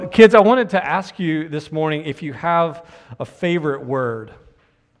kids, I wanted to ask you this morning if you have a favorite word.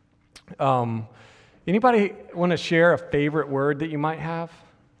 Anybody want to share a favorite word that you might have?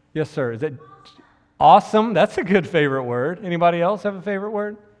 Yes, sir. Is it awesome? That's a good favorite word. Anybody else have a favorite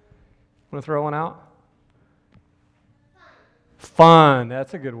word? Want to throw one out? Fun.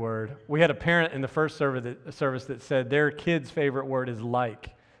 That's a good word. We had a parent in the first service that said their kid's favorite word is like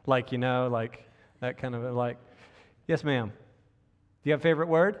that kind of like. Yes, ma'am. Do you have a favorite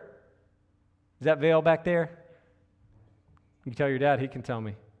word? Is that Vale back there? You can tell your dad, he can tell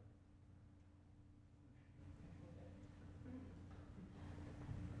me.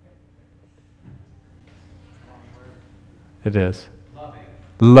 It is.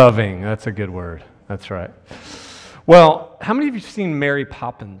 Loving. That's a good word. That's right. Well, how many of you have seen Mary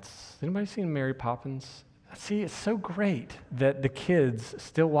Poppins? Anybody seen Mary Poppins? See, it's so great that the kids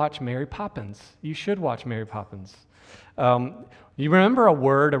still watch Mary Poppins. You should watch Mary Poppins. You remember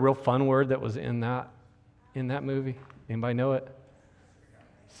a real fun word that was in that movie? Anybody know it?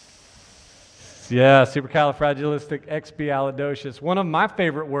 Yeah, supercalifragilisticexpialidocious. One of my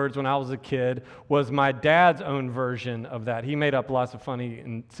favorite words when I was a kid was my dad's own version of that. He made up lots of funny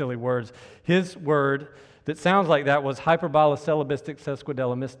and silly words. His word that sounds like that was hyperbolocellibistic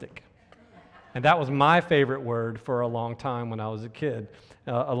sesquidelamistic. And that was my favorite word for a long time when I was a kid,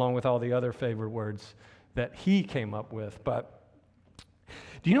 along with all the other favorite words that he came up with. But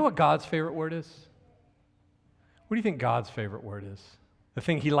do you know what God's favorite word is? What do you think God's favorite word is? The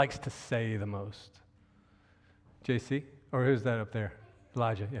thing he likes to say the most. JC? Or who's that up there?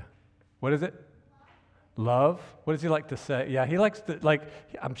 Elijah, yeah. What is it? Love. What does he like to say? Yeah, he likes to,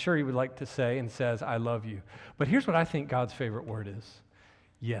 I'm sure he would like to say and says, I love you. But here's what I think God's favorite word is.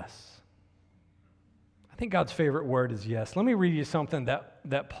 Yes. I think God's favorite word is yes. Let me read you something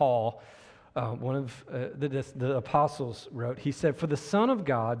that Paul, one of the apostles, wrote. He said, "For the Son of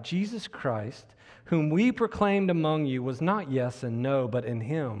God, Jesus Christ, whom we proclaimed among you, was not yes and no, but in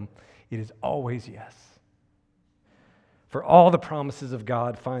him it is always yes. For all the promises of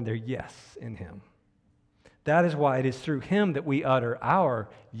God find their yes in him. That is why it is through him that we utter our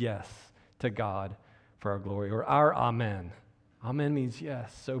yes to God for our glory," or our amen. Amen means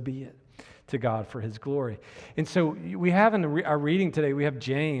yes, so be it, to God for his glory. And so we have in our reading today, we have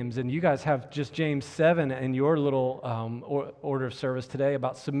James, and you guys have just James 7 in your little order of service today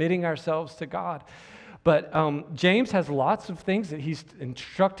about submitting ourselves to God. But James has lots of things that he's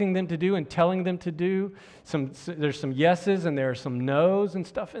instructing them to do and telling them to do. There's some yeses and there are some nos and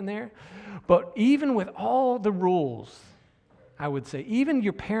stuff in there. But even with all the rules, I would say, even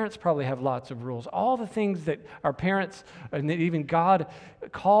your parents probably have lots of rules. All the things that our parents and that even God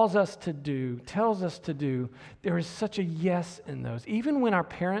calls us to do, tells us to do, there is such a yes in those. Even when our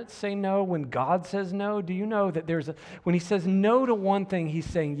parents say no, when God says no, do you know that when he says no to one thing, he's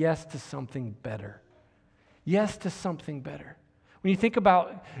saying yes to something better. Yes to something better. When you think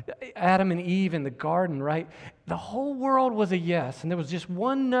about Adam and Eve in the garden, right? The whole world was a yes, and there was just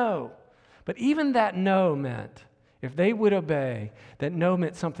one no. But even that no meant, if they would obey, that no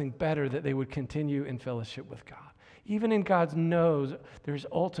meant something better, that they would continue in fellowship with God. Even in God's no's, there's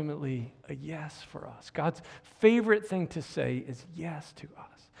ultimately a yes for us. God's favorite thing to say is yes to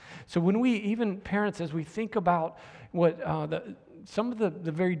us. So when we, even parents, as we think about what some of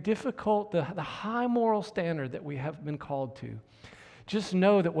the very difficult, the high moral standard that we have been called to, just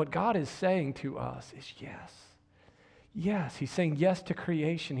know that what God is saying to us is yes. Yes, he's saying yes to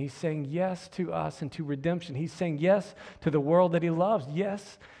creation. He's saying yes to us and to redemption. He's saying yes to the world that he loves.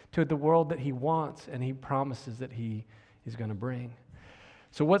 Yes to the world that he wants and he promises that he is going to bring.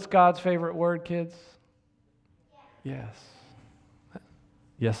 So what's God's favorite word, kids? Yes.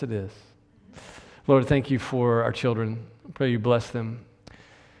 Yes, it is. Lord, thank you for our children. I pray you bless them.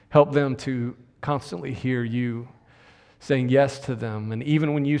 Help them to constantly hear you saying yes to them. And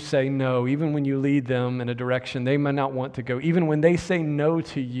even when you say no, even when you lead them in a direction they might not want to go, even when they say no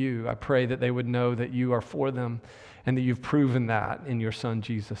to you, I pray that they would know that you are for them and that you've proven that in your Son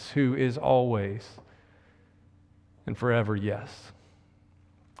Jesus, who is always and forever yes.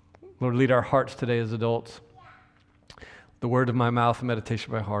 Lord, lead our hearts today as adults. The word of my mouth and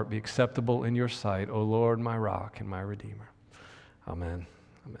meditation of my heart be acceptable in your sight, O Lord, my rock and my redeemer. Amen.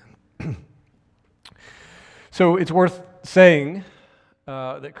 Amen. So it's worth saying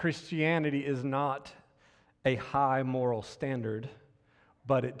that Christianity is not a high moral standard,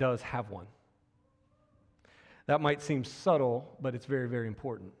 but it does have one. That might seem subtle, but it's very, very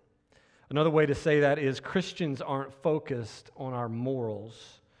important. Another way to say that is Christians aren't focused on our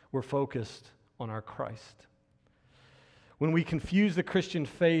morals. We're focused on our Christ. when we confuse the Christian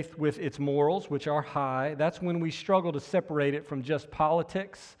faith with its morals, which are high. That's when we struggle to separate it from just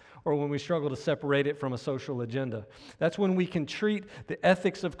politics, or when we struggle to separate it from a social agenda. That's when we can treat the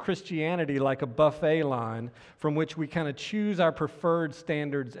ethics of Christianity like a buffet line from which we kind of choose our preferred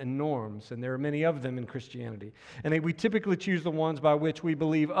standards and norms, and there are many of them in Christianity. And we typically choose the ones by which we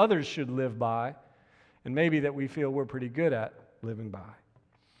believe others should live by, and maybe that we feel we're pretty good at living by.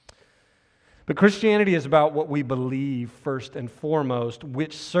 But Christianity is about what we believe first and foremost,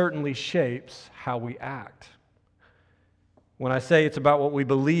 which certainly shapes how we act. When I say it's about what we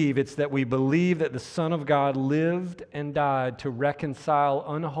believe, it's that we believe that the Son of God lived and died to reconcile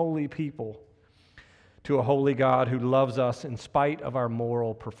unholy people to a holy God who loves us in spite of our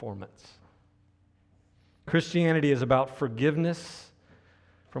moral performance. Christianity is about forgiveness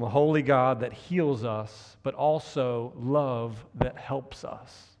from a holy God that heals us, but also love that helps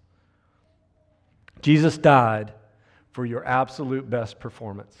us. Jesus died for your absolute best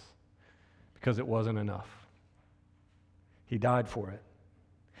performance because it wasn't enough. He died for it.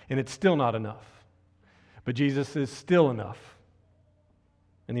 And it's still not enough. But Jesus is still enough.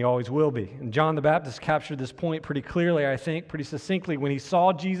 And he always will be. And John the Baptist captured this point pretty clearly, I think, pretty succinctly, when he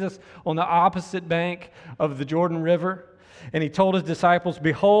saw Jesus on the opposite bank of the Jordan River. And he told his disciples,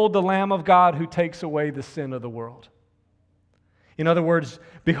 "Behold the Lamb of God who takes away the sin of the world." In other words,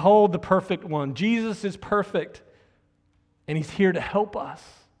 behold the perfect one. Jesus is perfect, and he's here to help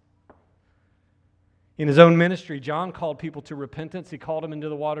us. In his own ministry, John called people to repentance. He called them into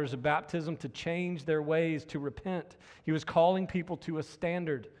the waters of baptism to change their ways, to repent. He was calling people to a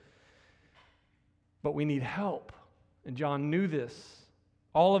standard. But we need help, and John knew this.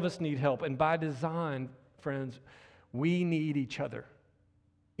 All of us need help, and by design, friends, we need each other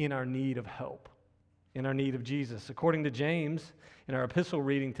in our need of help, in our need of Jesus. According to James, in our epistle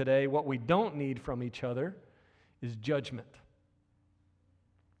reading today, what we don't need from each other is judgment.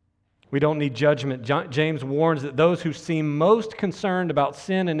 We don't need judgment. James warns that those who seem most concerned about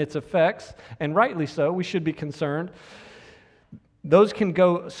sin and its effects, and rightly so, we should be concerned, those can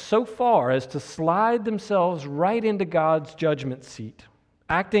go so far as to slide themselves right into God's judgment seat,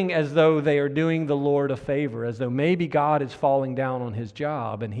 acting as though they are doing the Lord a favor, as though maybe God is falling down on his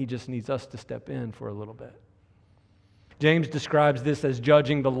job and he just needs us to step in for a little bit. James describes this as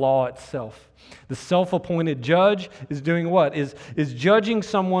judging the law itself. The self-appointed judge is doing what? Is judging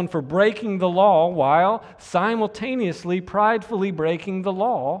someone for breaking the law while simultaneously pridefully breaking the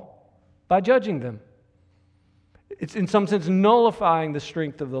law by judging them. It's in some sense nullifying the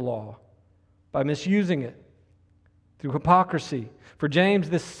strength of the law by misusing it through hypocrisy. For James,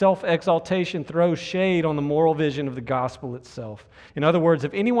 this self-exaltation throws shade on the moral vision of the gospel itself. In other words,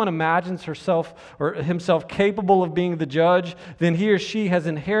 if anyone imagines herself or himself capable of being the judge, then he or she has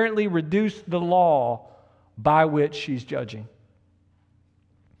inherently reduced the law by which she's judging.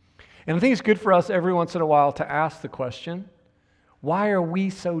 And I think it's good for us every once in a while to ask the question, why are we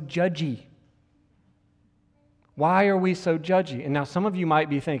so judgy? Why are we so judgy? And now some of you might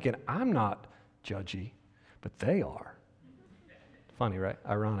be thinking, I'm not judgy, but they are. Funny, right?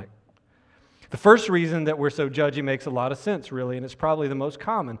 Ironic. The first reason that we're so judgy makes a lot of sense, really, and it's probably the most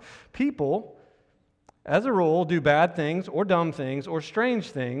common. People, as a rule, do bad things or dumb things or strange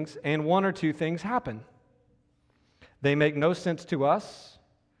things, and one or two things happen. They make no sense to us,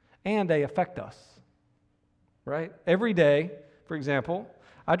 and they affect us, right? Every day, for example,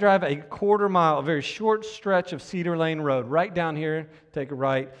 I drive a quarter mile, a very short stretch of Cedar Lane Road, right down here, take a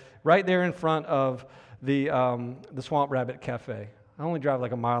right there in front of the Swamp Rabbit Cafe. I only drive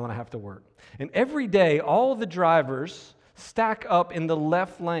like a mile and a half to work. And every day, all the drivers stack up in the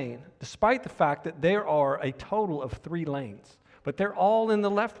left lane, despite the fact that there are a total of 3 lanes. But they're all in the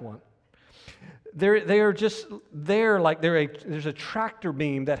left one. They are just there like there's a tractor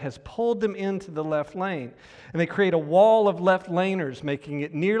beam that has pulled them into the left lane. And they create a wall of left laners, making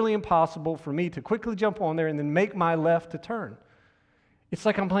it nearly impossible for me to quickly jump on there and then make my left to turn. It's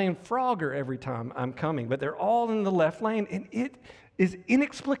like I'm playing Frogger every time I'm coming, but they're all in the left lane, and it is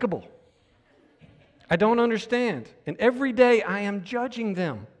inexplicable. I don't understand. And every day I am judging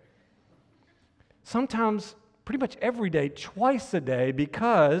them. Sometimes, pretty much every day, twice a day,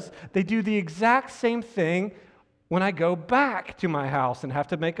 because they do the exact same thing when I go back to my house and have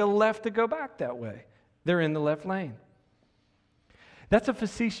to make a left to go back that way. They're in the left lane. That's a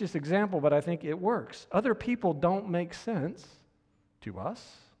facetious example, but I think it works. Other people don't make sense to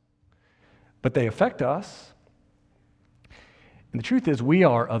us, but they affect us. And the truth is, we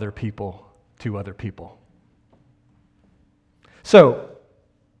are other people to other people. So,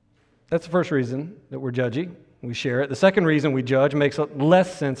 that's the first reason that we're judgy. We share it. The second reason we judge makes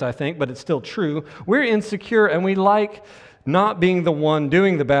less sense, I think, but it's still true. We're insecure, and we like not being the one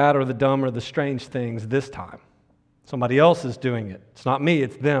doing the bad or the dumb or the strange things this time. Somebody else is doing it. It's not me,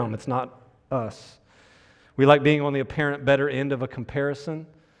 it's them, it's not us. We like being on the apparent better end of a comparison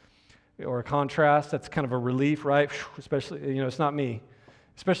or a contrast. That's kind of a relief, right? Especially, it's not me.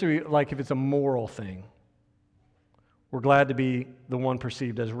 Especially like if it's a moral thing. We're glad to be the one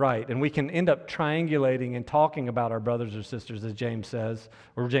perceived as right. And we can end up triangulating and talking about our brothers or sisters, as James says,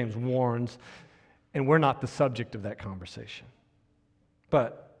 or James warns, and we're not the subject of that conversation.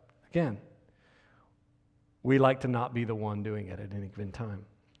 But, again, we like to not be the one doing it at any given time.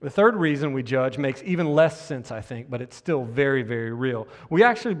 The third reason we judge makes even less sense, I think, but it's still very, very real. We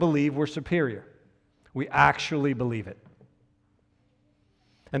actually believe we're superior. We actually believe it.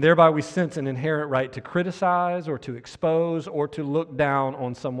 And thereby we sense an inherent right to criticize or to expose or to look down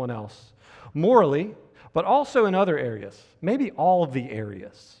on someone else. Morally, but also in other areas, maybe all of the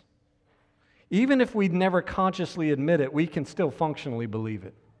areas. Even if we'd never consciously admit it, we can still functionally believe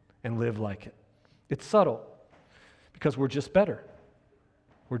it and live like it. It's subtle because we're just better.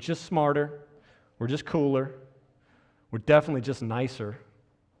 We're just smarter. We're just cooler. We're definitely just nicer.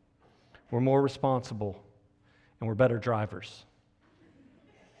 We're more responsible. And we're better drivers.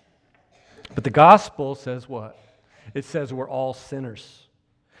 But the gospel says what? It says we're all sinners.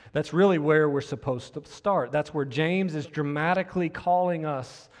 That's really where we're supposed to start. That's where James is dramatically calling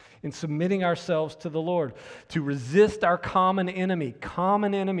us in submitting ourselves to the Lord, to resist our common enemy,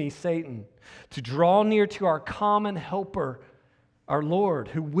 Satan, to draw near to our common helper, our Lord,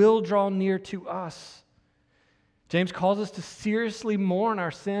 who will draw near to us. James calls us to seriously mourn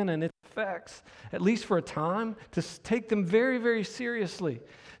our sin and its effects, at least for a time, to take them very, very seriously,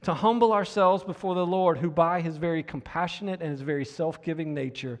 to humble ourselves before the Lord, who by his very compassionate and his very self-giving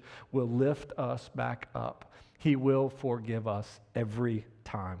nature will lift us back up. He will forgive us every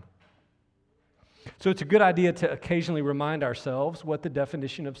time. So it's a good idea to occasionally remind ourselves what the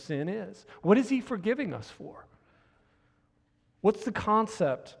definition of sin is. What is he forgiving us for? What's the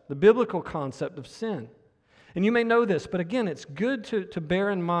concept, the biblical concept of sin? And you may know this, but again, it's good to bear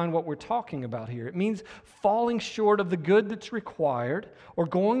in mind what we're talking about here. It means falling short of the good that's required or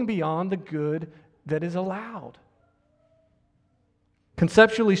going beyond the good that is allowed.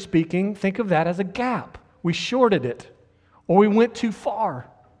 Conceptually speaking, think of that as a gap. We shorted it, or we went too far.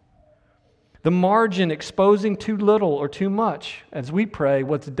 The margin exposing too little or too much as we pray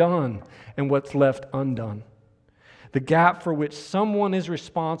what's done and what's left undone. The gap for which someone is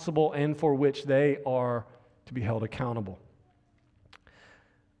responsible and for which they are to be held accountable.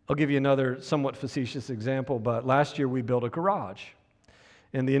 I'll give you another somewhat facetious example, but last year we built a garage.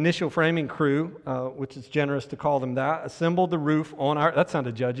 And the initial framing crew, which is generous to call them that, assembled the roof on our, that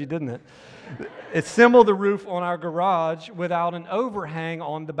sounded judgy, didn't it? Assembled the roof on our garage without an overhang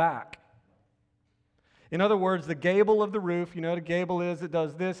on the back. In other words, the gable of the roof, you know what a gable is? It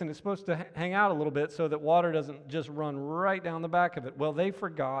does this, and it's supposed to hang out a little bit so that water doesn't just run right down the back of it. Well, they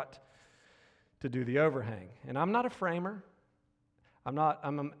forgot to do the overhang. And I'm not a framer. I'm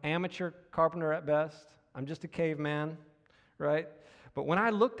an amateur carpenter at best. I'm just a caveman, right? But when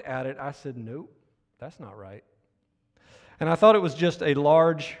I looked at it, I said, nope, that's not right. And I thought it was just a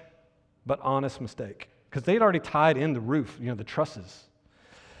large but honest mistake because they'd already tied in the roof, the trusses.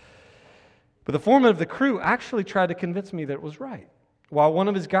 But the foreman of the crew actually tried to convince me that it was right, while one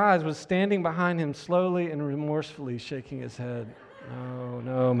of his guys was standing behind him slowly and remorsefully shaking his head.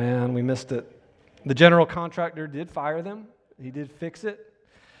 No, man, we missed it. The general contractor did fire them. He did fix it.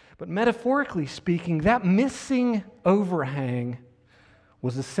 But metaphorically speaking, that missing overhang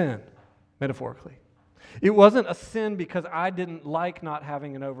was a sin, metaphorically. It wasn't a sin because I didn't like not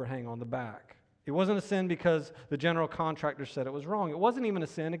having an overhang on the back. It wasn't a sin because the general contractor said it was wrong. It wasn't even a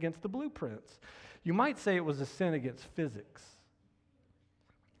sin against the blueprints. You might say it was a sin against physics,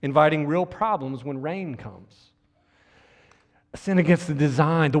 inviting real problems when rain comes. A sin against the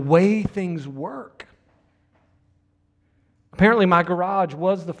design, the way things work. Apparently, my garage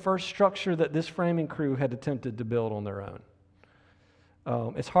was the first structure that this framing crew had attempted to build on their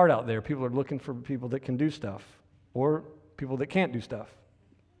own. It's hard out there. People are looking for people that can do stuff or people that can't do stuff.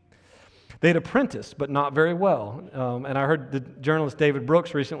 They'd apprenticed, but not very well. And I heard the journalist David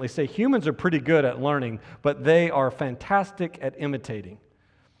Brooks recently say humans are pretty good at learning, but they are fantastic at imitating.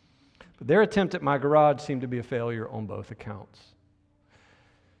 But their attempt at my garage seemed to be a failure on both accounts.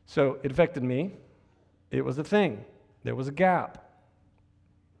 So it affected me. It was a thing. There was a gap.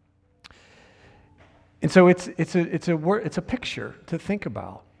 And so it's a picture to think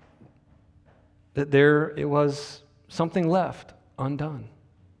about. That it was something left undone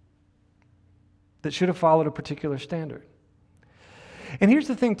that should have followed a particular standard. And here's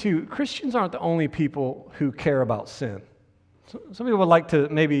the thing too, Christians aren't the only people who care about sin. Some people would like to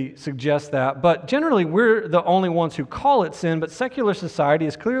maybe suggest that, but generally we're the only ones who call it sin, but secular society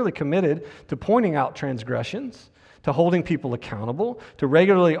is clearly committed to pointing out transgressions, to holding people accountable, to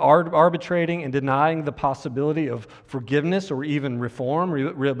regularly arbitrating and denying the possibility of forgiveness or even reform,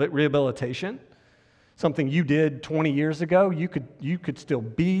 rehabilitation. Something you did 20 years ago, you could still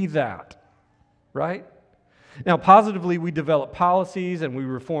be that, right? Now, positively, we develop policies and we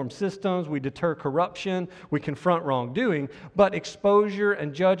reform systems, we deter corruption, we confront wrongdoing, but exposure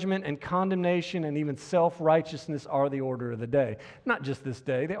and judgment and condemnation and even self-righteousness are the order of the day. Not just this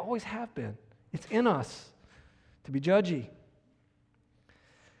day, they always have been. It's in us to be judgy.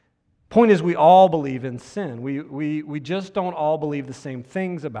 Point is, we all believe in sin. We just don't all believe the same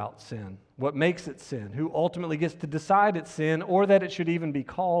things about sin. What makes it sin? Who ultimately gets to decide it's sin or that it should even be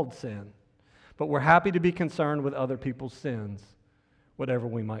called sin? But we're happy to be concerned with other people's sins, whatever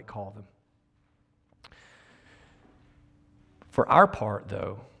we might call them. For our part,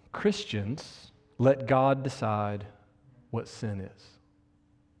 though, Christians let God decide what sin is.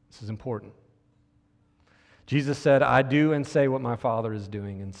 This is important. Jesus said, I do and say what my Father is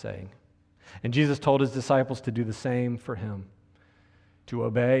doing and saying. And Jesus told his disciples to do the same for him, to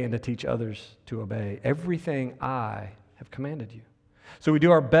obey and to teach others to obey everything I have commanded you. So we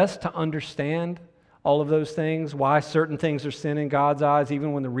do our best to understand all of those things, why certain things are sin in God's eyes,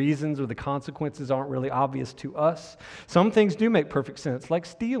 even when the reasons or the consequences aren't really obvious to us. Some things do make perfect sense, like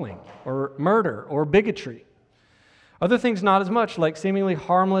stealing or murder or bigotry. Other things not as much, like seemingly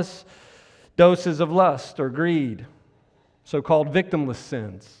harmless doses of lust or greed, so-called victimless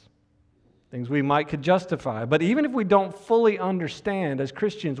sins. Things we could justify. But even if we don't fully understand, as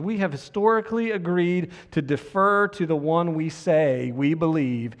Christians, we have historically agreed to defer to the one we say we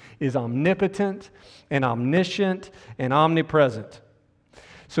believe is omnipotent and omniscient and omnipresent.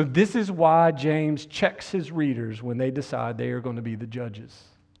 So this is why James checks his readers when they decide they are going to be the judges.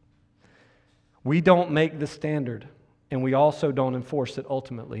 We don't make the standard, and we also don't enforce it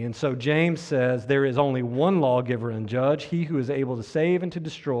ultimately. And so James says there is only one lawgiver and judge, he who is able to save and to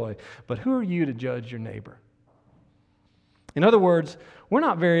destroy. But who are you to judge your neighbor? In other words, we're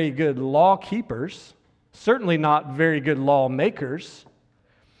not very good law keepers, certainly not very good lawmakers.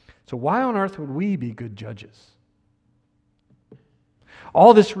 So why on earth would we be good judges?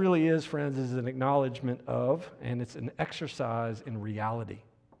 All this really is, friends, is an acknowledgement of, and it's an exercise in reality.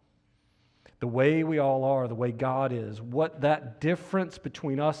 The way we all are, the way God is, what that difference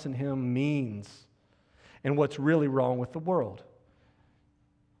between us and him means, and what's really wrong with the world.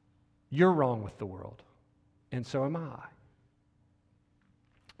 You're wrong with the world, and so am I.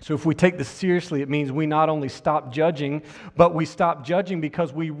 So if we take this seriously, it means we not only stop judging, but we stop judging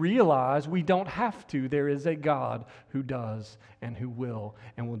because we realize we don't have to. There is a God who does and who will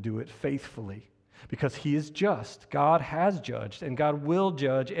do it faithfully. Because he is just. God has judged, and God will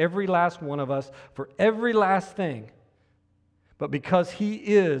judge every last one of us for every last thing. But because he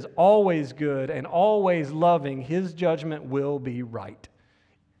is always good and always loving, his judgment will be right.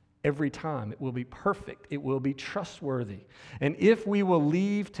 Every time. It will be perfect. It will be trustworthy. And if we will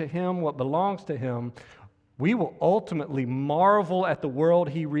leave to him what belongs to him, we will ultimately marvel at the world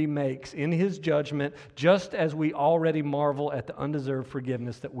he remakes in his judgment, just as we already marvel at the undeserved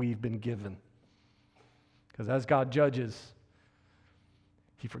forgiveness that we've been given. Because as God judges,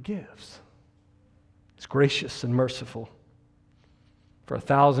 he forgives. He's gracious and merciful for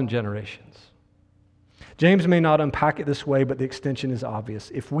 1,000 generations. James may not unpack it this way, but the extension is obvious.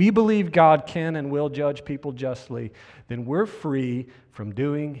 If we believe God can and will judge people justly, then we're free from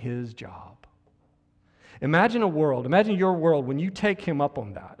doing his job. Imagine your world when you take him up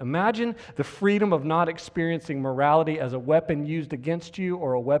on that. Imagine the freedom of not experiencing morality as a weapon used against you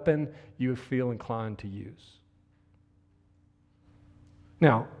or a weapon you feel inclined to use.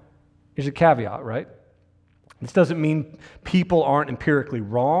 Now, here's a caveat, right? This doesn't mean people aren't empirically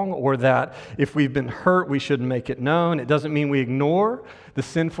wrong or that if we've been hurt, we shouldn't make it known. It doesn't mean we ignore the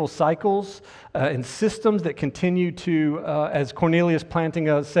sinful cycles and systems that continue to, as Cornelius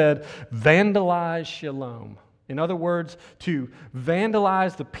Plantinga said, vandalize shalom. In other words, to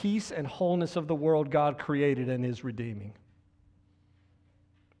vandalize the peace and wholeness of the world God created and is redeeming.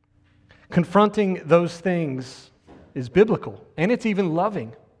 Confronting those things is biblical, and it's even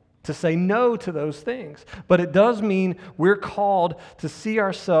loving. To say no to those things. But it does mean we're called to see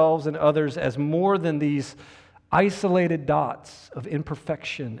ourselves and others as more than these isolated dots of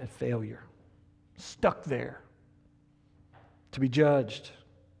imperfection and failure, stuck there to be judged.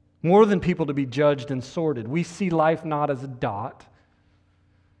 More than people to be judged and sorted. We see life not as a dot,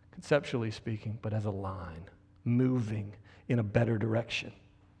 conceptually speaking, but as a line moving in a better direction.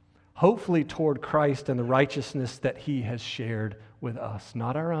 hopefully toward Christ and the righteousness that he has shared with us.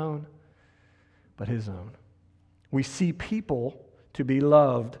 Not our own, but his own. We see people to be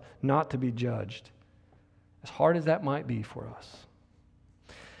loved, not to be judged, as hard as that might be for us.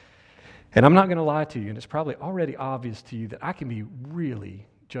 And I'm not going to lie to you, and it's probably already obvious to you that I can be really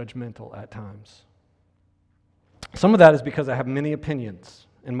judgmental at times. Some of that is because I have many opinions,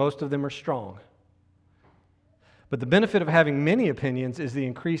 and most of them are strong. But the benefit of having many opinions is the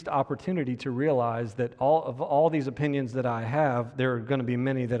increased opportunity to realize that all these opinions that I have, there are going to be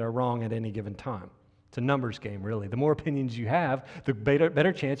many that are wrong at any given time. It's a numbers game, really. The more opinions you have, the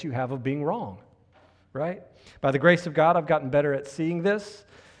better chance you have of being wrong, right? By the grace of God, I've gotten better at seeing this.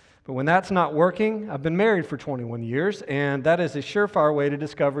 But when that's not working, I've been married for 21 years, and that is a surefire way to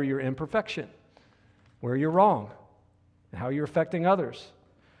discover your imperfection, where you're wrong, and how you're affecting others.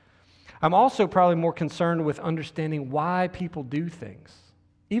 I'm also probably more concerned with understanding why people do things,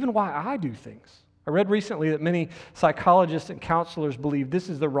 even why I do things. I read recently that many psychologists and counselors believe this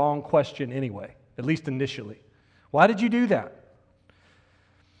is the wrong question anyway, at least initially. Why did you do that?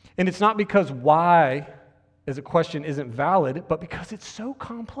 And it's not because why as a question isn't valid, but because it's so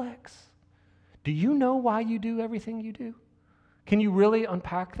complex. Do you know why you do everything you do? Can you really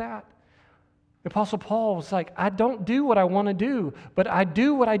unpack that? The Apostle Paul was like, I don't do what I want to do, but I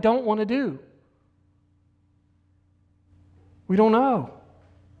do what I don't want to do. We don't know.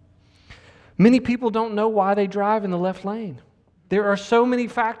 Many people don't know why they drive in the left lane. There are so many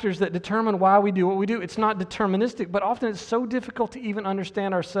factors that determine why we do what we do. It's not deterministic, but often it's so difficult to even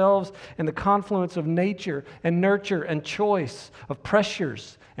understand ourselves and the confluence of nature and nurture and choice, of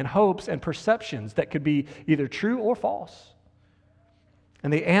pressures and hopes and perceptions that could be either true or false.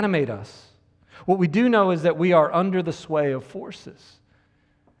 And they animate us. What we do know is that we are under the sway of forces,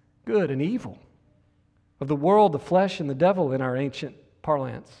 good and evil, of the world, the flesh, and the devil in our ancient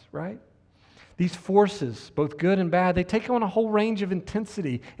parlance, right? These forces, both good and bad, they take on a whole range of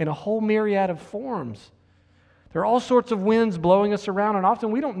intensity in a whole myriad of forms. There are all sorts of winds blowing us around, and often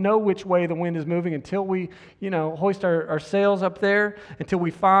we don't know which way the wind is moving until we, hoist our sails up there, until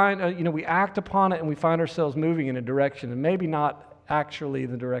we find, we act upon it and we find ourselves moving in a direction, and maybe not actually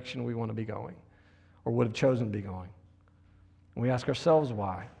the direction we want to be going or would have chosen to be going. And we ask ourselves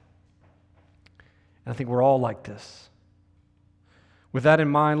why. And I think we're all like this. With that in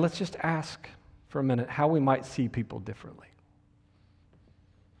mind, let's just ask for a minute how we might see people differently.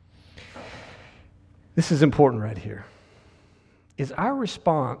 This is important right here. Is our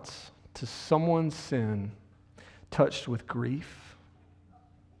response to someone's sin touched with grief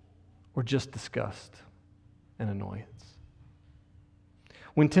or just disgust and annoyance?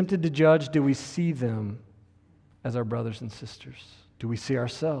 When tempted to judge, do we see them as our brothers and sisters? Do we see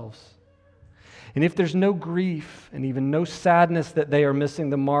ourselves? And if there's no grief and even no sadness that they are missing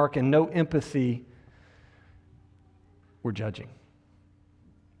the mark and no empathy, we're judging.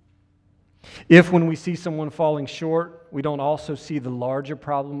 If when we see someone falling short, we don't also see the larger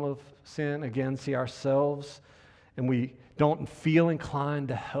problem of sin, again, see ourselves, and we don't feel inclined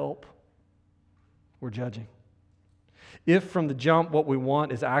to help, we're judging. If from the jump what we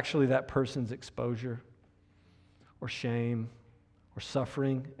want is actually that person's exposure or shame or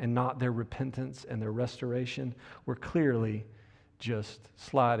suffering and not their repentance and their restoration, we're clearly just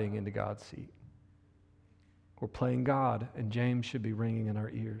sliding into God's seat. We're playing God, and James should be ringing in our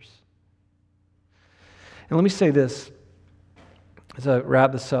ears. And let me say this as I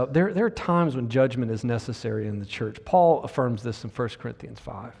wrap this up. There are times when judgment is necessary in the church. Paul affirms this in 1 Corinthians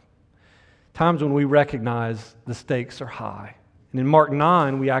 5. Times when we recognize the stakes are high. And in Mark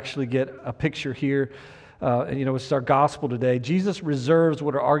 9, we actually get a picture here. It's our gospel today. Jesus reserves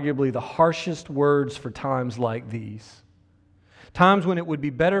what are arguably the harshest words for times like these. Times when it would be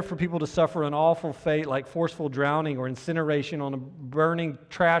better for people to suffer an awful fate like forceful drowning or incineration on a burning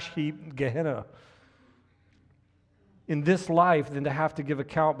trash heap, Gehenna, in this life than to have to give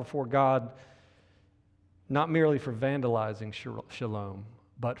account before God, not merely for vandalizing shalom,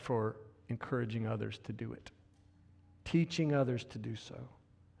 but for encouraging others to do it, teaching others to do so.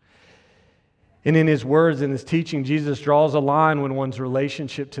 And in his words, in his teaching, Jesus draws a line when one's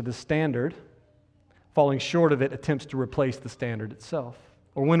relationship to the standard, falling short of it, attempts to replace the standard itself.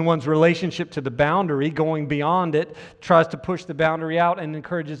 Or when one's relationship to the boundary, going beyond it, tries to push the boundary out and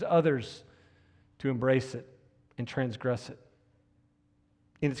encourages others to embrace it and transgress it.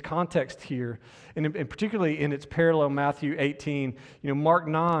 In its context here, and particularly in its parallel, Matthew 18, Mark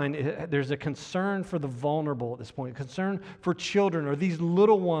 9, there's a concern for the vulnerable at this point, a concern for children or these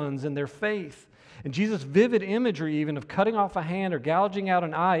little ones and their faith. And Jesus' vivid imagery even of cutting off a hand or gouging out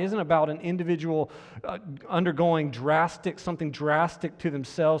an eye isn't about an individual undergoing something drastic to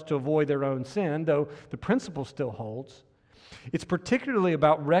themselves to avoid their own sin, though the principle still holds. It's particularly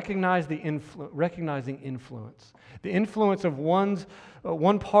about recognizing influence, the influence of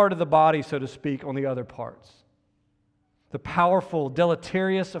one part of the body, so to speak, on the other parts. The powerful,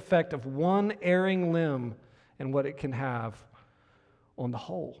 deleterious effect of one erring limb and what it can have on the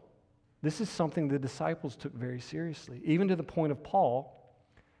whole. This is something the disciples took very seriously, even to the point of Paul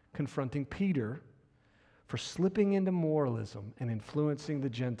confronting Peter for slipping into moralism and influencing the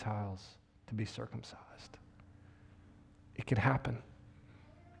Gentiles to be circumcised. It can happen.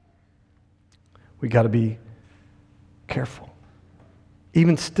 We got to be careful.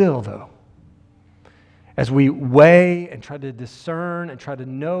 Even still, though, as we weigh and try to discern and try to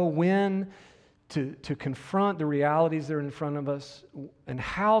know when to confront the realities that are in front of us and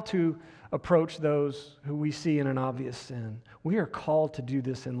how to approach those who we see in an obvious sin, we are called to do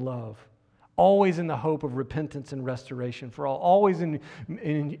this in love, always in the hope of repentance and restoration for all, always in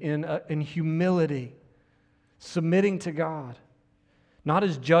humility, submitting to God, not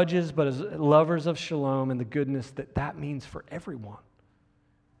as judges, but as lovers of shalom and the goodness that means for everyone.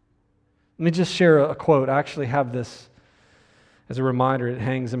 Let me just share a quote. I actually have this as a reminder. It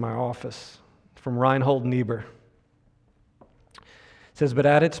hangs in my office from Reinhold Niebuhr. It says, "But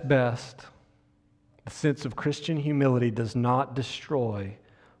at its best, the sense of Christian humility does not destroy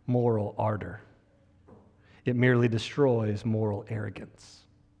moral ardor. It merely destroys moral arrogance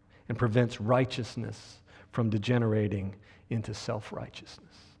and prevents righteousness from degenerating into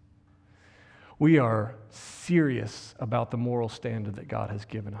self-righteousness." We are serious about the moral standard that God has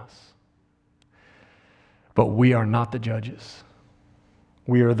given us. But we are not the judges.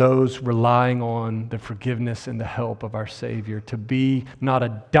 We are those relying on the forgiveness and the help of our Savior to be not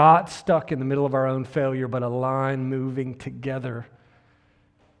a dot stuck in the middle of our own failure, but a line moving together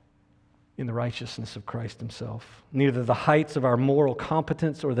in the righteousness of Christ Himself. Neither the heights of our moral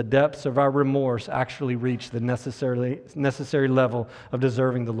competence or the depths of our remorse actually reach the necessary level of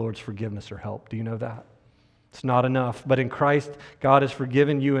deserving the Lord's forgiveness or help. Do you know that? It's not enough. But in Christ, God has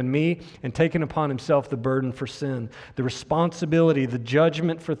forgiven you and me and taken upon Himself the burden for sin, the responsibility, the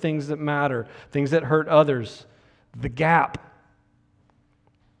judgment for things that matter, things that hurt others, the gap,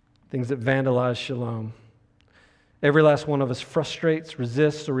 things that vandalize shalom. Every last one of us frustrates,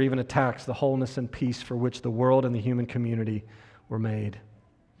 resists, or even attacks the wholeness and peace for which the world and the human community were made.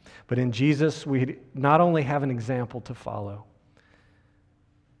 But in Jesus, we not only have an example to follow,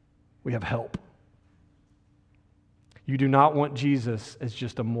 we have help. You do not want Jesus as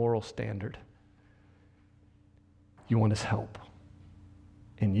just a moral standard. You want His help.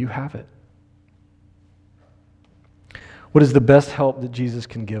 And you have it. What is the best help that Jesus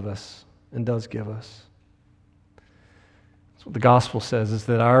can give us and does give us? That's what the gospel says, is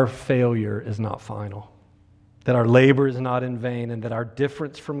that our failure is not final, that our labor is not in vain, and that our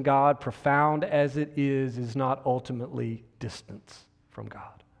difference from God, profound as it is not ultimately distance from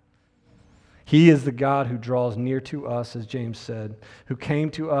God. He is the God who draws near to us, as James said, who came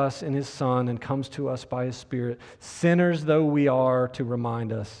to us in His Son and comes to us by His Spirit, sinners though we are, to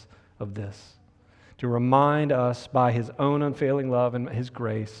remind us of this, to remind us by His own unfailing love and His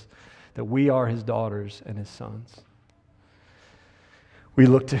grace that we are His daughters and His sons. We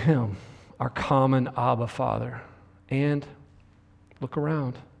look to Him, our common Abba Father, and look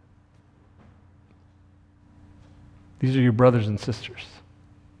around. These are your brothers and sisters.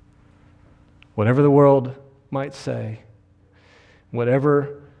 Whatever the world might say,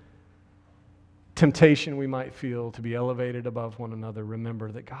 whatever temptation we might feel to be elevated above one another, remember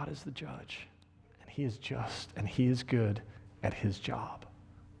that God is the judge, and He is just, and He is good at His job.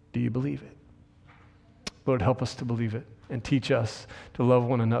 Do you believe it? Lord, help us to believe it and teach us to love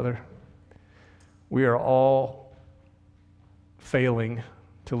one another. We are all failing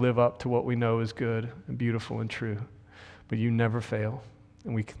to live up to what we know is good and beautiful and true, but you never fail.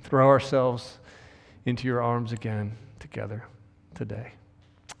 And we can throw ourselves into your arms again together today.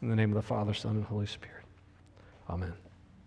 In the name of the Father, Son, and Holy Spirit. Amen.